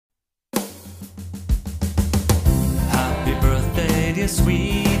dear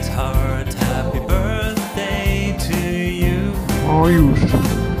sweetheart, happy birthday to you. AYUSH.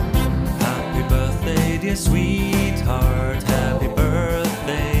 Happy birthday, dear sweetheart, happy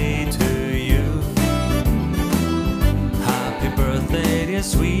birthday to you. Happy birthday, dear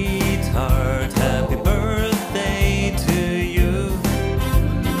sweetheart, happy birthday to you.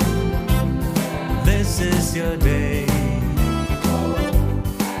 This is your day,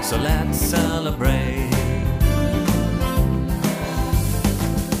 so let's celebrate.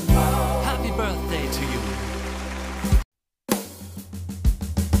 Happy birthday to you.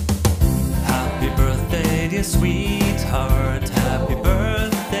 Happy birthday, dear sweetheart, happy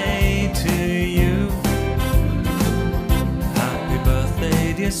birthday to you. Happy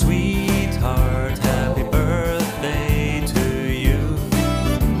birthday, dear sweetheart, happy birthday to you.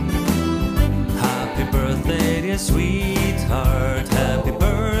 Happy birthday, dear sweetheart, happy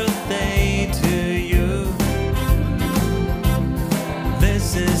birthday to you.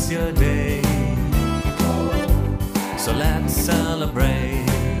 This is your day, so let's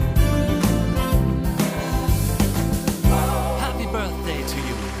celebrate.